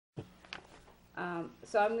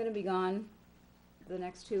So I'm gonna be gone the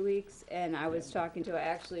next 2 weeks, and I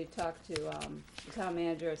actually talked to, the town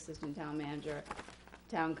manager, assistant town manager,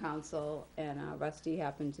 town council, and, Rusty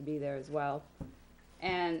happened to be there as well.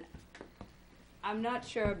 And I'm not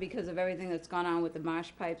sure, because of everything that's gone on with the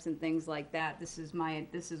marsh pipes and things like that, this is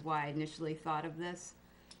why I initially thought of this.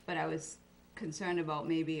 But I was concerned about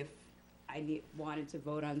maybe if I wanted to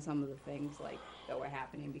vote on some of the things like that were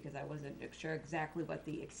happening, because I wasn't sure exactly what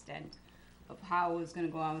the extent of how it was gonna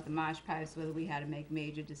go on with the marsh pipes, whether we had to make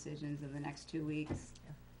major decisions in the next 2 weeks.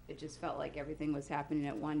 It just felt like everything was happening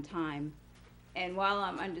at one time. And while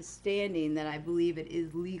I'm understanding that I believe it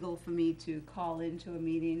is legal for me to call into a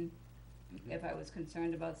meeting if I was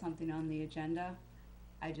concerned about something on the agenda,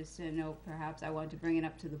 I just didn't know, perhaps I wanted to bring it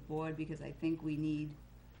up to the board, because I think we need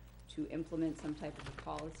to implement some type of a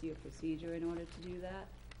policy or procedure in order to do that.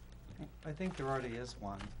 I think there already is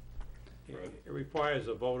one. It requires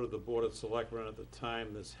a vote of the Board of Selectmen at the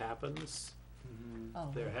time this happens. Oh,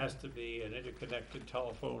 There has to be an interconnected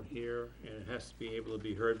telephone here, and it has to be able to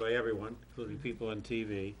be heard by everyone, including people on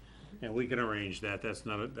TV. And we can arrange that, that's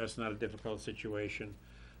not a difficult situation.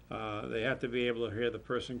 They have to be able to hear the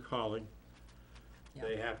person calling. Yeah.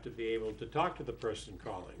 They have to be able to talk to the person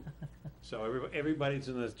calling. So everybody's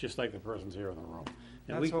in this, just like the person's here in the room.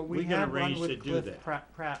 And That's what we can had one arrange to with do Cliff that. Pratt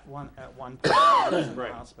at one point in the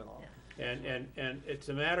Right. hospital. And it's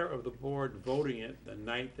a matter of the board voting it the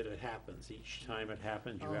night that it happens. Each time it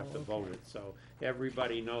happens, you have to vote it, so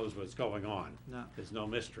everybody knows what's going on. No. There's no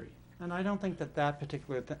mystery. And I don't think that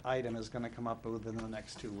particular item is gonna come up within the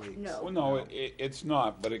next 2 weeks. No. Well, no, it's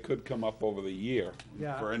not, but it could come up over the year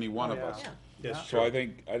Yeah. for any one Oh, of yeah. us. Yeah. That's So I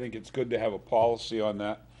think it's good to have a policy on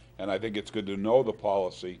that, and I think it's good to know the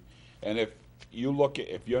policy. And if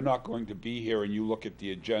you're not going to be here and you look at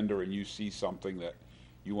the agenda and you see something that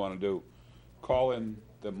you wanna do, call in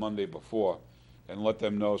the Monday before and let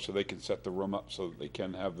them know so they can set the room up so that they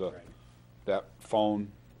can have that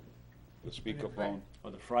phone, the speakerphone. Or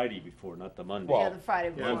the Friday before, not the Monday. Well, Yeah, the Friday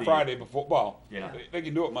before. The Friday before, well, Yeah. they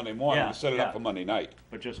can do it Monday morning Yeah, and set it up yeah. for Monday night.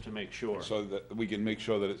 But just to make sure. So that we can make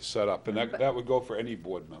sure that it's set up, and that would go for any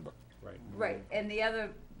board member. Right. Right, and the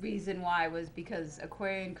other reason why was because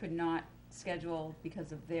Aquarian could not schedule,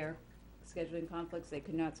 because of their scheduling conflicts, they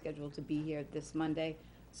could not schedule to be here this Monday.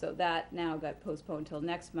 So that now got postponed till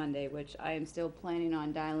next Monday, which I am still planning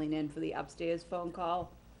on dialing in for the upstairs phone call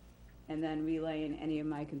and then relaying any of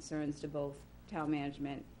my concerns to both town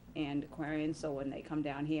management and Aquarian, so when they come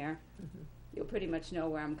down here, you'll pretty much know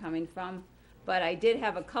where I'm coming from. But I did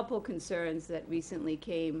have a couple concerns that recently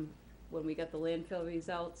came when we got the landfill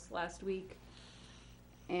results last week.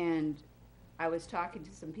 And I was talking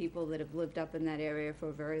to some people that have lived up in that area for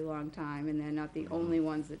a very long time, and they're not the only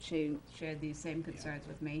ones that shared these same concerns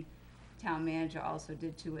with me. Town manager also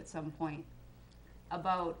did too at some point.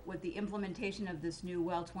 About with the implementation of this new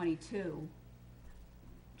well 22,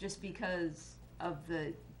 just because of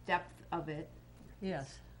the depth of it,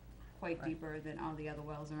 yes. quite Right. deeper than all the other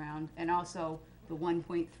wells around, and also the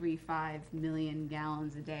 1.35 million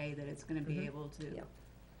gallons a day that it's gonna be able to. Yep.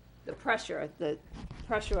 The pressure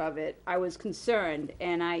of it, I was concerned,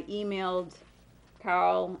 and I emailed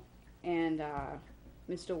Carl and,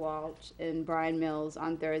 Mr. Walsh and Brian Mills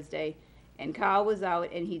on Thursday, and Carl was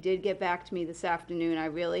out, and he did get back to me this afternoon. I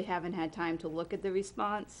really haven't had time to look at the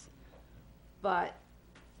response, but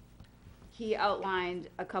he outlined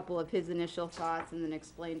a couple of his initial thoughts and then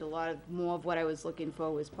explained more of what I was looking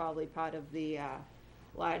for was probably part of the,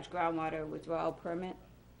 large groundwater withdrawal permit.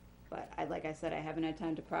 But like I said, I haven't had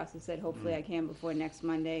time to process it. Hopefully I can before next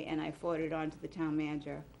Monday, and I forwarded it on to the town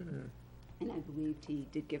manager. And I believed he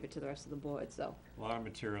did give it to the rest of the board, so. A lot of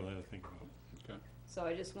material there to think about. Okay. So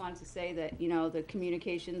I just wanted to say that, the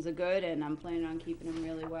communications are good, and I'm planning on keeping them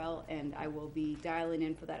really well, and I will be dialing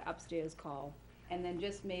in for that upstairs call. And then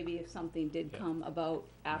just maybe if something did come about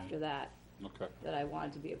after that, Okay, that I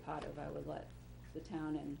wanted to be a part of, I would let the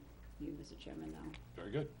town and you, Mr. Chairman, know.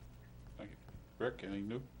 very good. Thank you. Rick, anything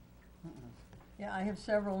new? Yeah, I have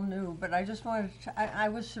several new, but I just wanted to, I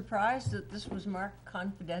was surprised that this was marked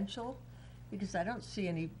confidential, because I don't see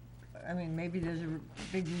any, I mean, maybe there's a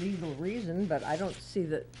big legal reason, but I don't see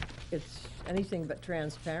that it's anything but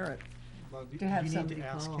transparent. Well, To have you need somebody to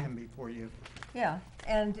ask call. him before you. Yeah,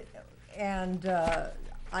 and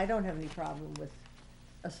I don't have any problem with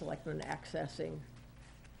a selectman accessing,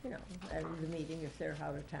 the meeting if they're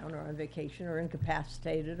out of town or on vacation or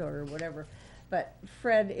incapacitated or whatever. But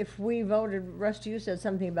Fred, if we voted, Rusty, you said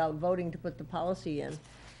something about voting to put the policy in,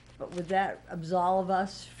 but would that absolve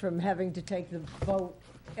us from having to take the vote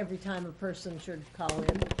every time a person should call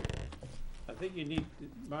in? I think you need,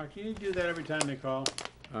 Mark, you need to do that every time they call.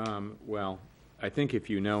 Well, I think if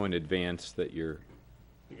you know in advance that you're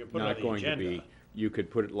You can put it on not the going to agenda. be, you could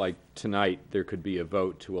put it like tonight, there could be a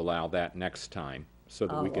vote to allow that next time, so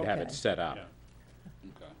that we Oh, could have okay. it set up. Yeah.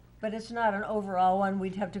 Okay. But it's not an overall one,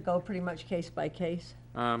 we'd have to go pretty much case by case?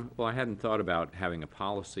 Well, I hadn't thought about having a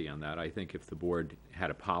policy on that. I think if the board had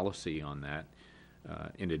a policy on that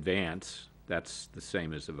in advance, that's the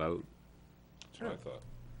same as a vote. That's what I thought.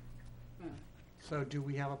 So do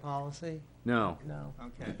we have a policy? No, No.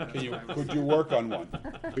 Okay. Could you work on one?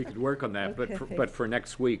 we could work on that, Okay. but for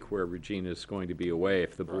next week, where Regina's going to be away,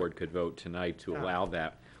 if the board could vote tonight to Yeah. allow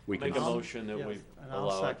that, we Make could. a motion that we Yes, and I'll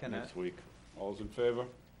allow it second next it. week. All's in favor?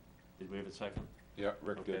 Did we have a second? Yeah,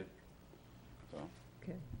 Rick Okay. did. So.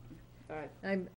 Okay. All right. I'm,